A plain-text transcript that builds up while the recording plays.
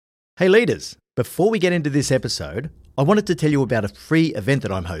Hey leaders, before we get into this episode, I wanted to tell you about a free event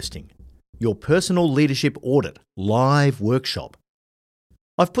that I'm hosting, your Personal Leadership Audit live workshop.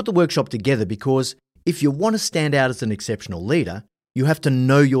 I've put the workshop together because if you want to stand out as an exceptional leader, you have to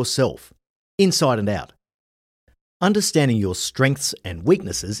know yourself, inside and out. Understanding your strengths and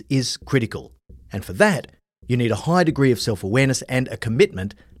weaknesses is critical, and for that, you need a high degree of self-awareness and a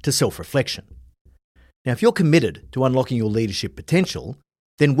commitment to self-reflection. Now, if you're committed to unlocking your leadership potential,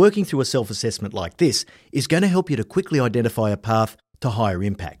 then working through a self-assessment like this is going to help you to quickly identify a path to higher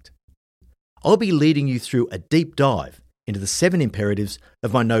impact. I'll be leading you through a deep dive into the 7 imperatives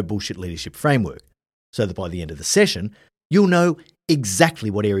of my No Bullshit Leadership framework, so that by the end of the session, you'll know exactly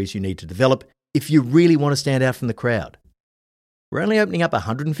what areas you need to develop if you really want to stand out from the crowd. We're only opening up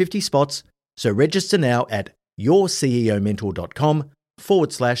 150 spots, so register now at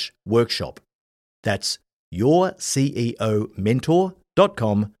yourceomentor.com/workshop. That's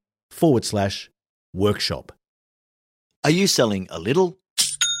yourceomentor.com/workshop. Are you selling a little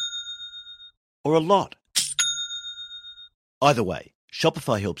or a lot? Either way,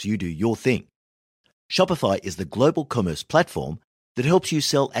 Shopify helps you do your thing. Shopify is the global commerce platform that helps you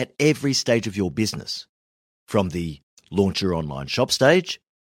sell at every stage of your business. From the launch your online shop stage,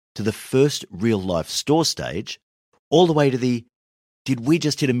 to the first real-life store stage, all the way to the did we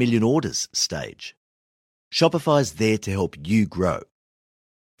just hit 1 million orders stage. Shopify's there to help you grow.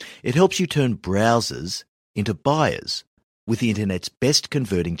 It helps you turn browsers into buyers with the internet's best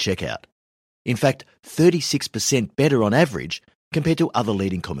converting checkout. In fact, 36% better on average compared to other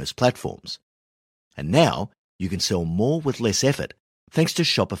leading commerce platforms. And now you can sell more with less effort thanks to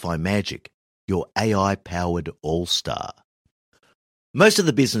Shopify Magic, your AI-powered all-star. Most of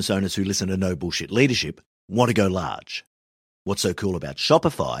the business owners who listen to No Bullshit Leadership want to go large. What's so cool about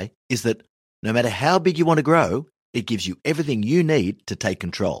Shopify is that no matter how big you want to grow, it gives you everything you need to take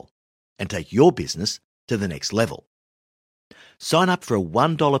control and take your business to the next level. Sign up for a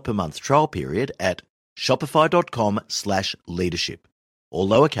 $1 per month trial period at shopify.com/leadership, all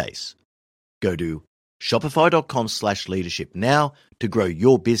lowercase. Go to shopify.com/leadership now to grow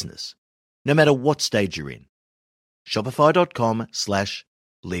your business, no matter what stage you're in.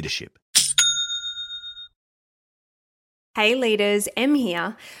 Shopify.com/leadership. Hey leaders, Em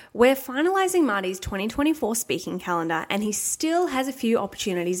here. We're finalising Marty's 2024 speaking calendar and he still has a few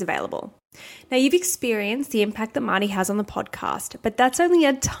opportunities available. Now you've experienced the impact that Marty has on the podcast, but that's only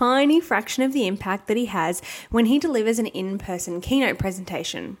a tiny fraction of the impact that he has when he delivers an in-person keynote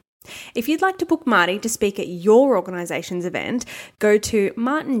presentation. If you'd like to book Marty to speak at your organisation's event, go to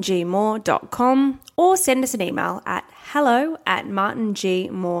martingmoore.com or send us an email at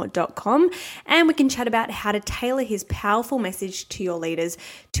hello@martingmoore.com and we can chat about how to tailor his powerful message to your leaders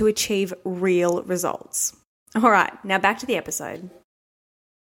to achieve real results. All right, now back to the episode.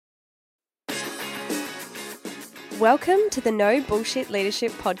 Welcome to the No Bullshit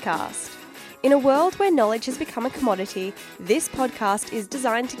Leadership Podcast. In a world where knowledge has become a commodity, this podcast is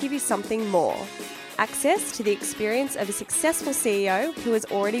designed to give you something more. Access to the experience of a successful CEO who has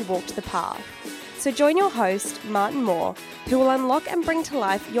already walked the path. So join your host, Martin Moore, who will unlock and bring to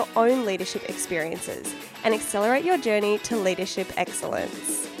life your own leadership experiences and accelerate your journey to leadership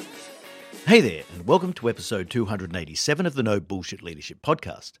excellence. Hey there, and welcome to episode 287 of the No Bullshit Leadership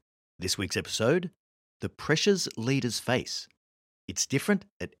Podcast. This week's episode, The Pressures Leaders Face. It's different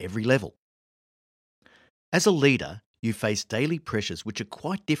at every level. As a leader, you face daily pressures which are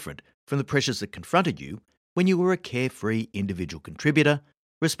quite different from the pressures that confronted you when you were a carefree individual contributor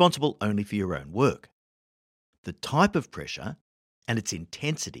responsible only for your own work. The type of pressure and its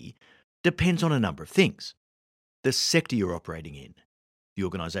intensity depends on a number of things. The sector you're operating in, the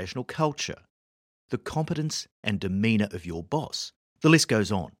organisational culture, the competence and demeanour of your boss. The list goes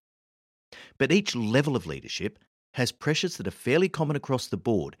on. But each level of leadership has pressures that are fairly common across the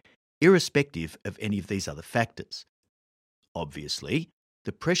board, irrespective of any of these other factors. Obviously,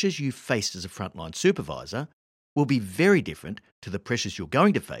 the pressures you faced as a frontline supervisor will be very different to the pressures you're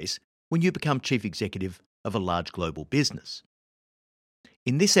going to face when you become chief executive of a large global business.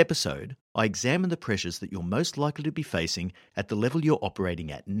 In this episode, I examine the pressures that you're most likely to be facing at the level you're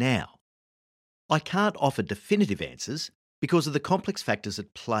operating at now. I can't offer definitive answers because of the complex factors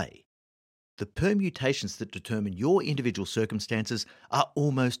at play. The permutations that determine your individual circumstances are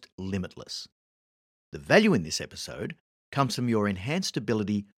almost limitless. The value in this episode comes from your enhanced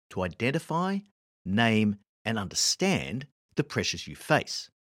ability to identify, name, and understand the pressures you face.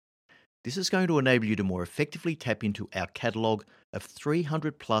 This is going to enable you to more effectively tap into our catalogue of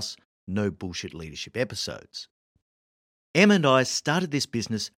 300 plus No Bullshit Leadership episodes. Em and I started this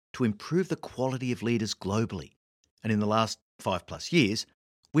business to improve the quality of leaders globally, and in the last 5+ years,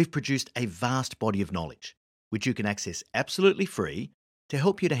 we've produced a vast body of knowledge, which you can access absolutely free to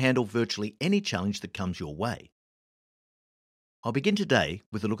help you to handle virtually any challenge that comes your way. I'll begin today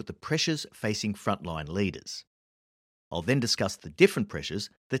with a look at the pressures facing frontline leaders. I'll then discuss the different pressures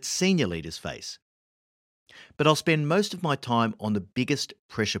that senior leaders face. But I'll spend most of my time on the biggest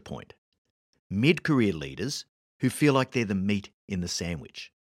pressure point: mid-career leaders who feel like they're the meat in the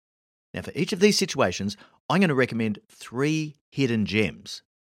sandwich. Now, for each of these situations, I'm going to recommend 3 hidden gems,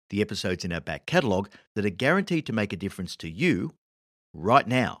 the episodes in our back catalogue that are guaranteed to make a difference to you right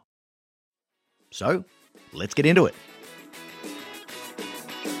now. So, let's get into it.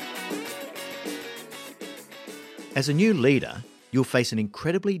 As a new leader, you'll face an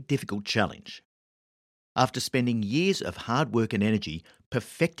incredibly difficult challenge. After spending years of hard work and energy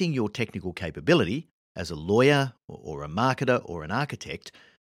perfecting your technical capability as a lawyer or a marketer or an architect,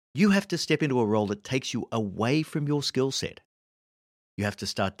 you have to step into a role that takes you away from your skill set. You have to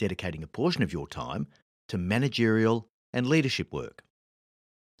start dedicating a portion of your time to managerial and leadership work.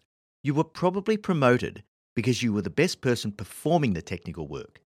 You were probably promoted because you were the best person performing the technical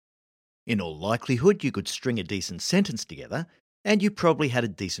work. In all likelihood, you could string a decent sentence together, and you probably had a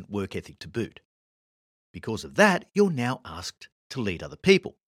decent work ethic to boot. Because of that, you're now asked to lead other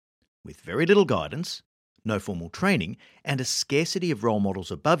people, with very little guidance, no formal training, and a scarcity of role models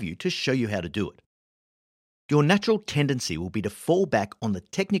above you to show you how to do it. Your natural tendency will be to fall back on the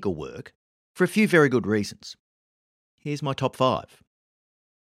technical work for a few very good reasons. Here's my top 5.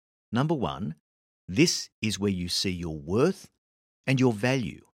 Number 1, this is where you see your worth and your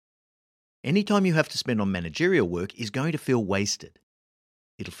value. Any time you have to spend on managerial work is going to feel wasted.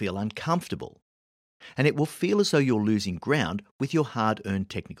 It'll feel uncomfortable, and it will feel as though you're losing ground with your hard-earned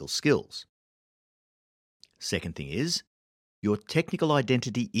technical skills. Second thing is, your technical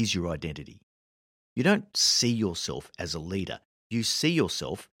identity is your identity. You don't see yourself as a leader. You see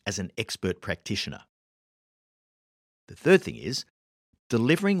yourself as an expert practitioner. The third thing is,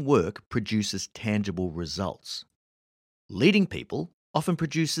 delivering work produces tangible results. Leading people often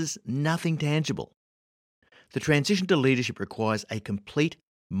produces nothing tangible. The transition to leadership requires a complete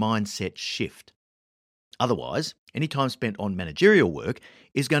mindset shift. Otherwise, any time spent on managerial work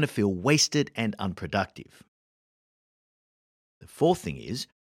is going to feel wasted and unproductive. The fourth thing is,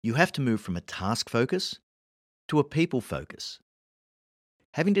 you have to move from a task focus to a people focus.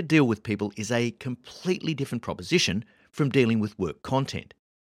 Having to deal with people is a completely different proposition from dealing with work content.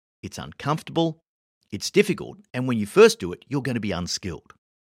 It's uncomfortable, it's difficult, and when you first do it, you're going to be unskilled.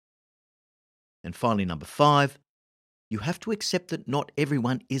 And finally, number 5, you have to accept that not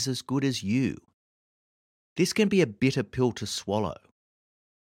everyone is as good as you. This can be a bitter pill to swallow.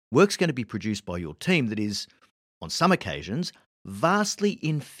 Work's going to be produced by your team that is, on some occasions, vastly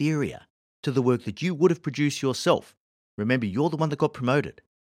inferior to the work that you would have produced yourself. Remember, you're the one that got promoted.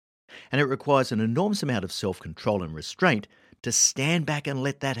 And it requires an enormous amount of self-control and restraint to stand back and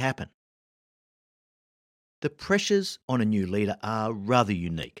let that happen. The pressures on a new leader are rather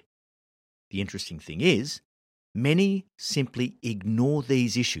unique. The interesting thing is, many simply ignore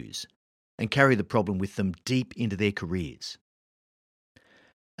these issues and carry the problem with them deep into their careers.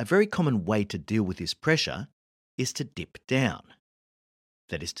 A very common way to deal with this pressure is to dip down.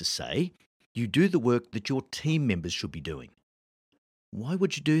 That is to say, you do the work that your team members should be doing. Why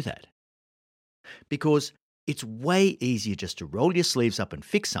would you do that? Because it's way easier just to roll your sleeves up and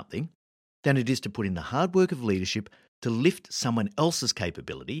fix something than it is to put in the hard work of leadership to lift someone else's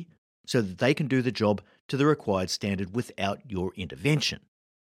capability so that they can do the job to the required standard without your intervention.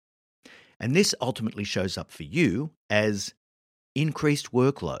 And this ultimately shows up for you as increased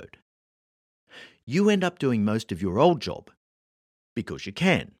workload. You end up doing most of your old job because you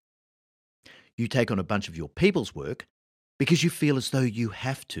can. You take on a bunch of your people's work because you feel as though you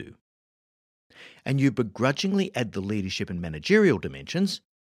have to. And you begrudgingly add the leadership and managerial dimensions,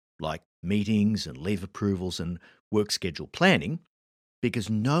 like meetings and leave approvals and work schedule planning, because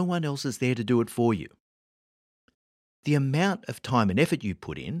no one else is there to do it for you. The amount of time and effort you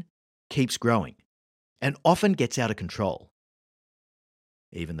put in keeps growing and often gets out of control.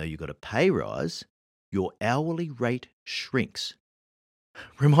 Even though you got a pay rise, your hourly rate shrinks.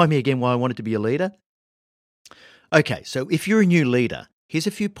 Remind me again why I wanted to be a leader? Okay, so if you're a new leader, here's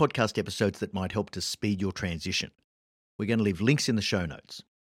a few podcast episodes that might help to speed your transition. We're going to leave links in the show notes.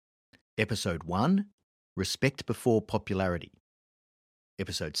 Episode 1, Respect Before Popularity.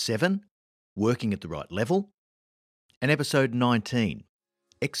 Episode 7, Working at the Right Level. And Episode 19,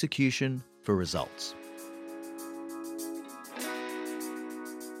 Execution for Results.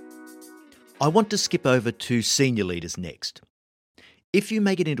 I want to skip over to senior leaders next. If you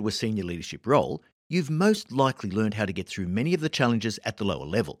make it into a senior leadership role, you've most likely learned how to get through many of the challenges at the lower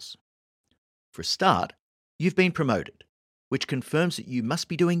levels. For a start, you've been promoted, which confirms that you must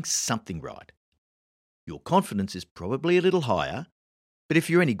be doing something right. Your confidence is probably a little higher, but if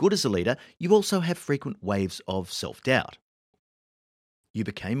you're any good as a leader, you also have frequent waves of self-doubt. You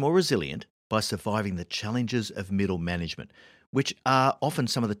became more resilient by surviving the challenges of middle management, which are often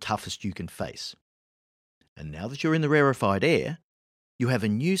some of the toughest you can face. And now that you're in the rarefied air, you have a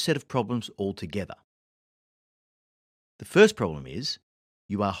new set of problems altogether. The first problem is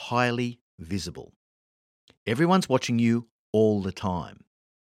you are highly visible. Everyone's watching you all the time.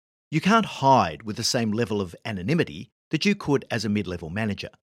 You can't hide with the same level of anonymity that you could as a mid-level manager.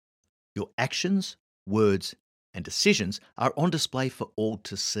 Your actions, words, and decisions are on display for all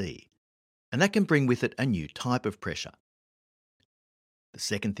to see, and that can bring with it a new type of pressure. The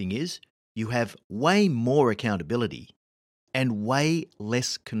second thing is you have way more accountability and way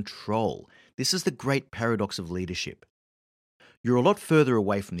less control. This is the great paradox of leadership. You're a lot further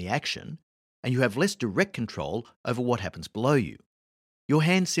away from the action, and you have less direct control over what happens below you. Your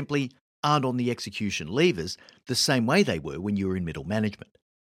hands simply aren't on the execution levers the same way they were when you were in middle management.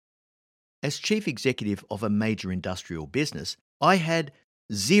 As chief executive of a major industrial business, I had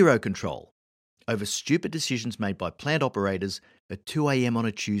zero control over stupid decisions made by plant operators at 2 a.m. on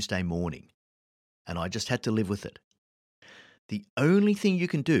a Tuesday morning, and I just had to live with it. The only thing you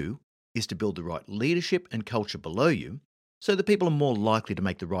can do is to build the right leadership and culture below you so that people are more likely to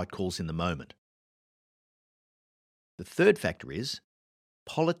make the right calls in the moment. The third factor is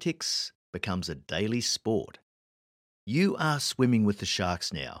politics becomes a daily sport. You are swimming with the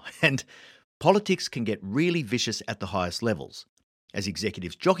sharks now, and politics can get really vicious at the highest levels as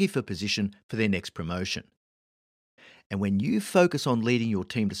executives jockey for position for their next promotion. And when you focus on leading your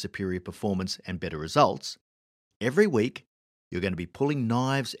team to superior performance and better results, every week you're going to be pulling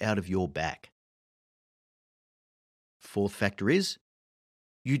knives out of your back. Fourth factor is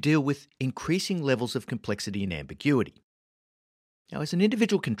you deal with increasing levels of complexity and ambiguity. Now, as an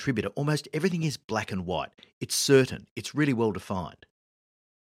individual contributor, almost everything is black and white. It's certain. It's really well defined.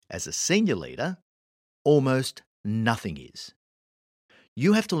 As a senior leader, almost nothing is.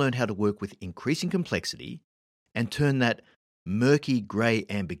 You have to learn how to work with increasing complexity and turn that murky grey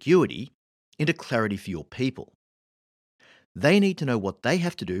ambiguity into clarity for your people. They need to know what they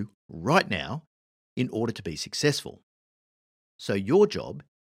have to do right now in order to be successful. So your job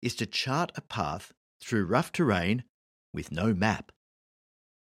is to chart a path through rough terrain with no map.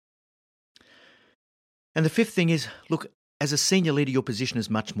 And the fifth thing is, look, as a senior leader, your position is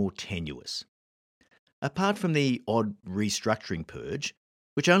much more tenuous. Apart from the odd restructuring purge,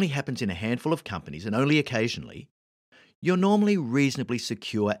 which only happens in a handful of companies and only occasionally, you're normally reasonably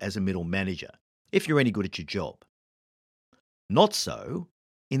secure as a middle manager, if you're any good at your job. Not so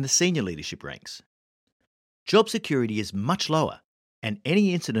in the senior leadership ranks. Job security is much lower, and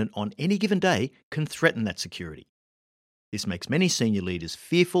any incident on any given day can threaten that security. This makes many senior leaders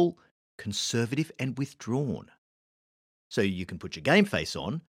fearful, conservative, and withdrawn. So you can put your game face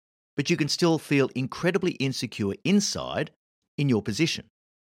on, but you can still feel incredibly insecure inside in your position.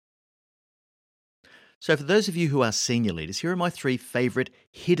 So for those of you who are senior leaders, here are my 3 favourite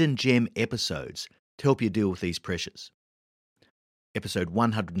hidden gem episodes to help you deal with these pressures. Episode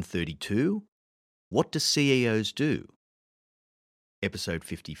 132, What do CEOs do? Episode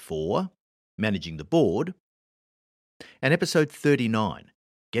 54, Managing the Board. And episode 39,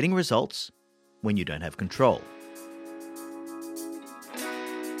 Getting Results when you don't have control.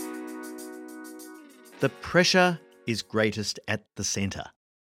 The pressure is greatest at the centre.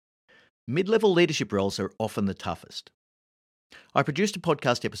 Mid-level leadership roles are often the toughest. I produced a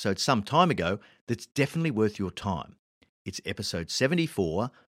podcast episode some time ago that's definitely worth your time. It's episode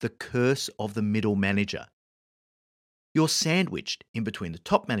 74, The Curse of the Middle Manager. You're sandwiched in between the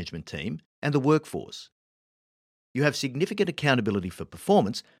top management team and the workforce. You have significant accountability for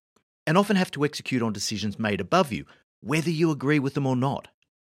performance and often have to execute on decisions made above you, whether you agree with them or not.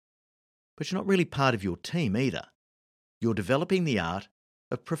 But you're not really part of your team either. You're developing the art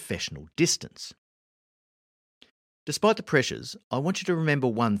of professional distance. Despite the pressures, I want you to remember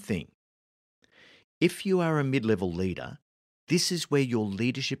one thing. If you are a mid-level leader, this is where your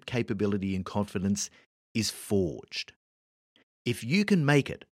leadership capability and confidence is forged. If you can make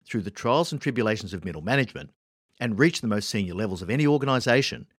it through the trials and tribulations of middle management and reach the most senior levels of any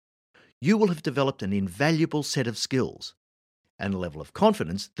organisation, you will have developed an invaluable set of skills and a level of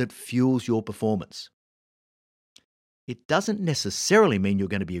confidence that fuels your performance. It doesn't necessarily mean you're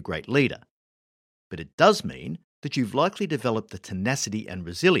going to be a great leader, but it does mean that you've likely developed the tenacity and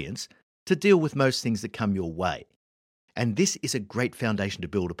resilience to deal with most things that come your way. And this is a great foundation to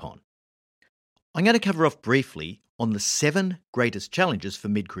build upon. I'm going to cover off briefly on the 7 greatest challenges for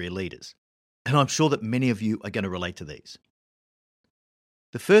mid-career leaders, and I'm sure that many of you are going to relate to these.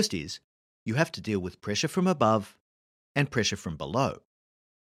 The first is you have to deal with pressure from above and pressure from below.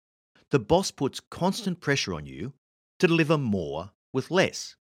 The boss puts constant pressure on you to deliver more with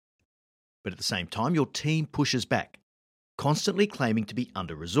less. But at the same time, your team pushes back, constantly claiming to be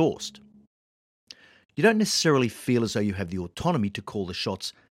under-resourced. You don't necessarily feel as though you have the autonomy to call the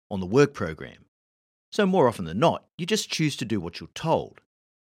shots on the work program. So more often than not, you just choose to do what you're told.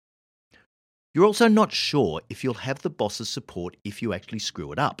 You're also not sure if you'll have the boss's support if you actually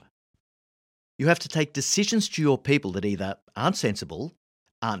screw it up. You have to take decisions to your people that either aren't sensible,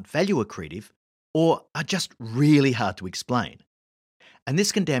 aren't value accretive, or are just really hard to explain. And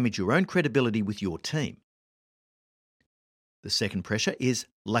this can damage your own credibility with your team. The second pressure is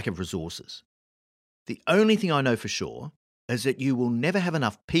lack of resources. The only thing I know for sure is that you will never have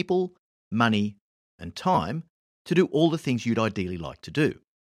enough people, money, and time to do all the things you'd ideally like to do.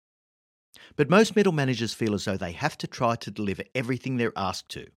 But most middle managers feel as though they have to try to deliver everything they're asked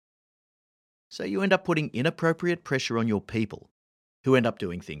to. So you end up putting inappropriate pressure on your people, who end up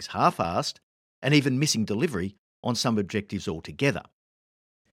doing things half-assed and even missing delivery on some objectives altogether.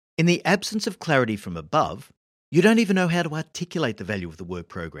 In the absence of clarity from above, you don't even know how to articulate the value of the work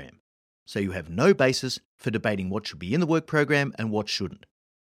program. So you have no basis for debating what should be in the work program and what shouldn't.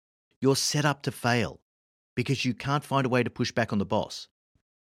 You're set up to fail because you can't find a way to push back on the boss.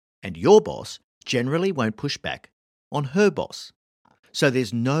 And your boss generally won't push back on her boss. So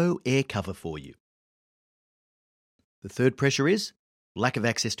there's no air cover for you. The third pressure is lack of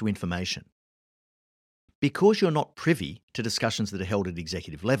access to information. Because you're not privy to discussions that are held at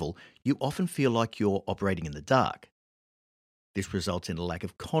executive level, you often feel like you're operating in the dark. This results in a lack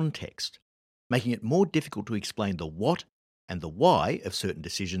of context, making it more difficult to explain the what and the why of certain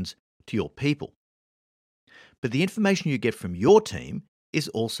decisions to your people. But the information you get from your team is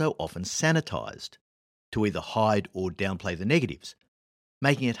also often sanitized to either hide or downplay the negatives,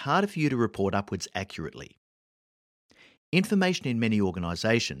 making it harder for you to report upwards accurately. Information in many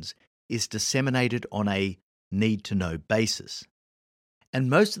organisations is disseminated on a need-to-know basis. And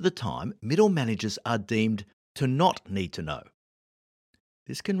most of the time, middle managers are deemed to not need to know.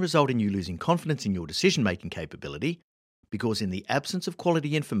 This can result in you losing confidence in your decision-making capability because in the absence of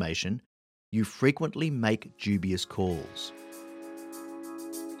quality information, you frequently make dubious calls.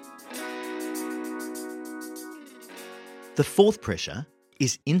 The fourth pressure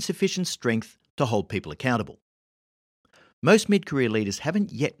is insufficient strength to hold people accountable. Most mid-career leaders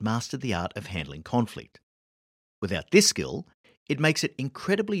haven't yet mastered the art of handling conflict. Without this skill, it makes it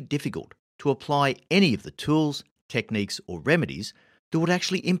incredibly difficult to apply any of the tools, techniques, or remedies that would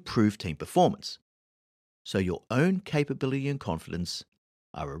actually improve team performance. So your own capability and confidence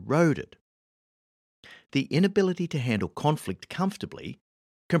are eroded. The inability to handle conflict comfortably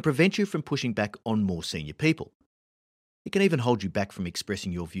can prevent you from pushing back on more senior people. It can even hold you back from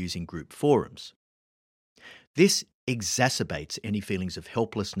expressing your views in group forums. This exacerbates any feelings of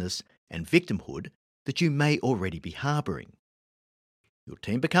helplessness and victimhood that you may already be harbouring. Your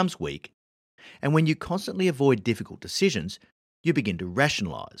team becomes weak, and when you constantly avoid difficult decisions, you begin to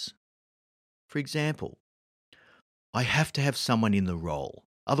rationalise. For example, I have to have someone in the role,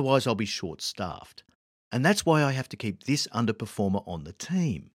 otherwise I'll be short-staffed, and that's why I have to keep this underperformer on the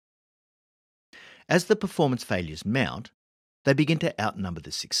team. As the performance failures mount, they begin to outnumber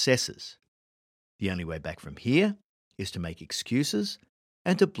the successes. The only way back from here is to make excuses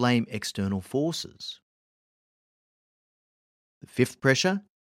and to blame external forces. The fifth pressure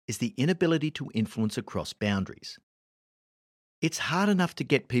is the inability to influence across boundaries. It's hard enough to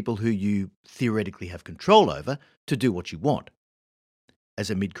get people who you theoretically have control over to do what you want.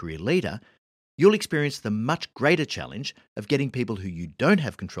 As a mid-career leader, you'll experience the much greater challenge of getting people who you don't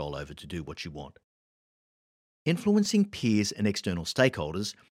have control over to do what you want. Influencing peers and external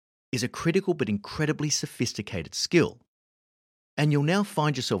stakeholders is a critical but incredibly sophisticated skill. And you'll now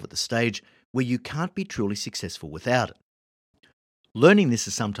find yourself at the stage where you can't be truly successful without it. Learning this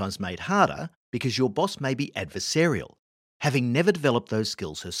is sometimes made harder because your boss may be adversarial, having never developed those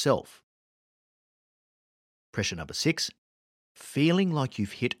skills herself. Pressure number 6, feeling like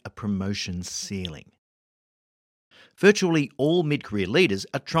you've hit a promotion ceiling. Virtually all mid-career leaders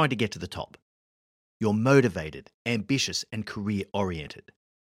are trying to get to the top. You're motivated, ambitious, and career-oriented.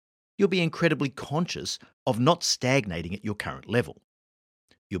 You'll be incredibly conscious of not stagnating at your current level.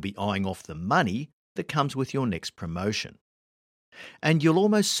 You'll be eyeing off the money that comes with your next promotion. And you'll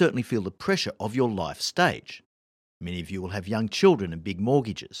almost certainly feel the pressure of your life stage. Many of you will have young children and big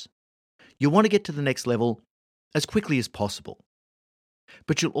mortgages. You'll want to get to the next level as quickly as possible.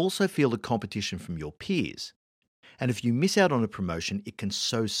 But you'll also feel the competition from your peers. And if you miss out on a promotion, it can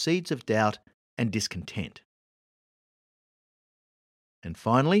sow seeds of doubt and discontent. And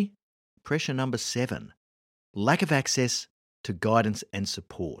finally, pressure number 7, lack of access to guidance and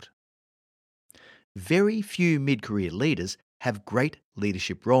support. Very few mid-career leaders have great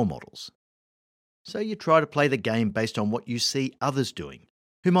leadership role models. So you try to play the game based on what you see others doing,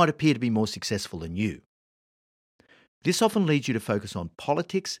 who might appear to be more successful than you. This often leads you to focus on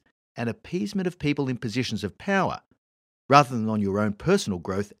politics and appeasement of people in positions of power, rather than on your own personal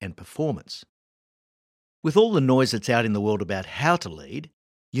growth and performance. With all the noise that's out in the world about how to lead,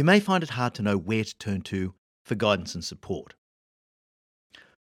 you may find it hard to know where to turn to for guidance and support.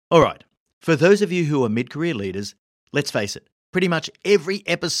 All right, for those of you who are mid-career leaders, let's face it, pretty much every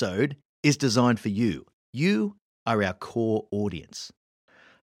episode is designed for you. You are our core audience.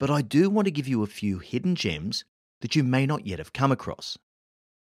 But I do want to give you a few hidden gems that you may not yet have come across.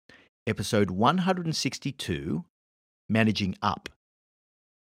 Episode 162, Managing Up.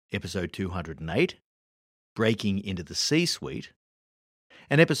 Episode 208, Breaking into the C-Suite.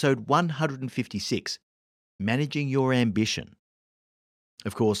 And episode 156, Managing Your Ambition.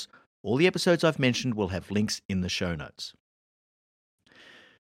 Of course, all the episodes I've mentioned will have links in the show notes.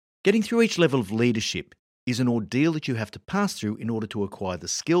 Getting through each level of leadership is an ordeal that you have to pass through in order to acquire the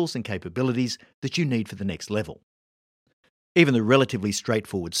skills and capabilities that you need for the next level. Even the relatively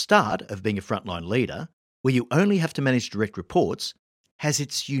straightforward start of being a frontline leader, where you only have to manage direct reports, has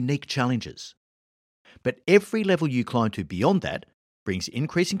its unique challenges. But every level you climb to beyond that brings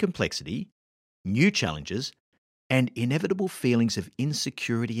increasing complexity, new challenges, and inevitable feelings of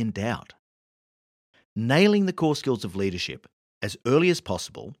insecurity and doubt. Nailing the core skills of leadership as early as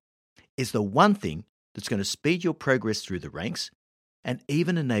possible is the one thing that's going to speed your progress through the ranks and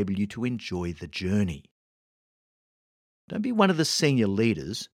even enable you to enjoy the journey. Don't be one of the senior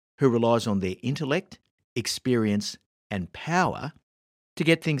leaders who relies on their intellect, experience, and power to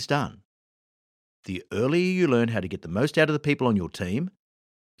get things done. The earlier you learn how to get the most out of the people on your team,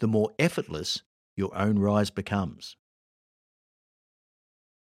 the more effortless your own rise becomes.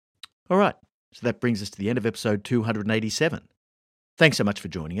 All right, so that brings us to the end of episode 287. Thanks so much for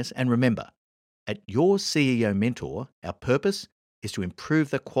joining us, and remember, at Your CEO Mentor, our purpose is to improve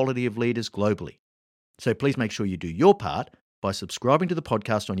the quality of leaders globally. So please make sure you do your part by subscribing to the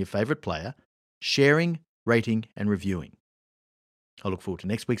podcast on your favourite player, sharing, rating, and reviewing. I look forward to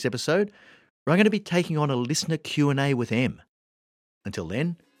next week's episode, where I'm going to be taking on a listener Q&A with Em. Until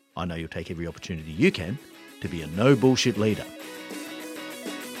then, I know you'll take every opportunity you can to be a no bullshit leader.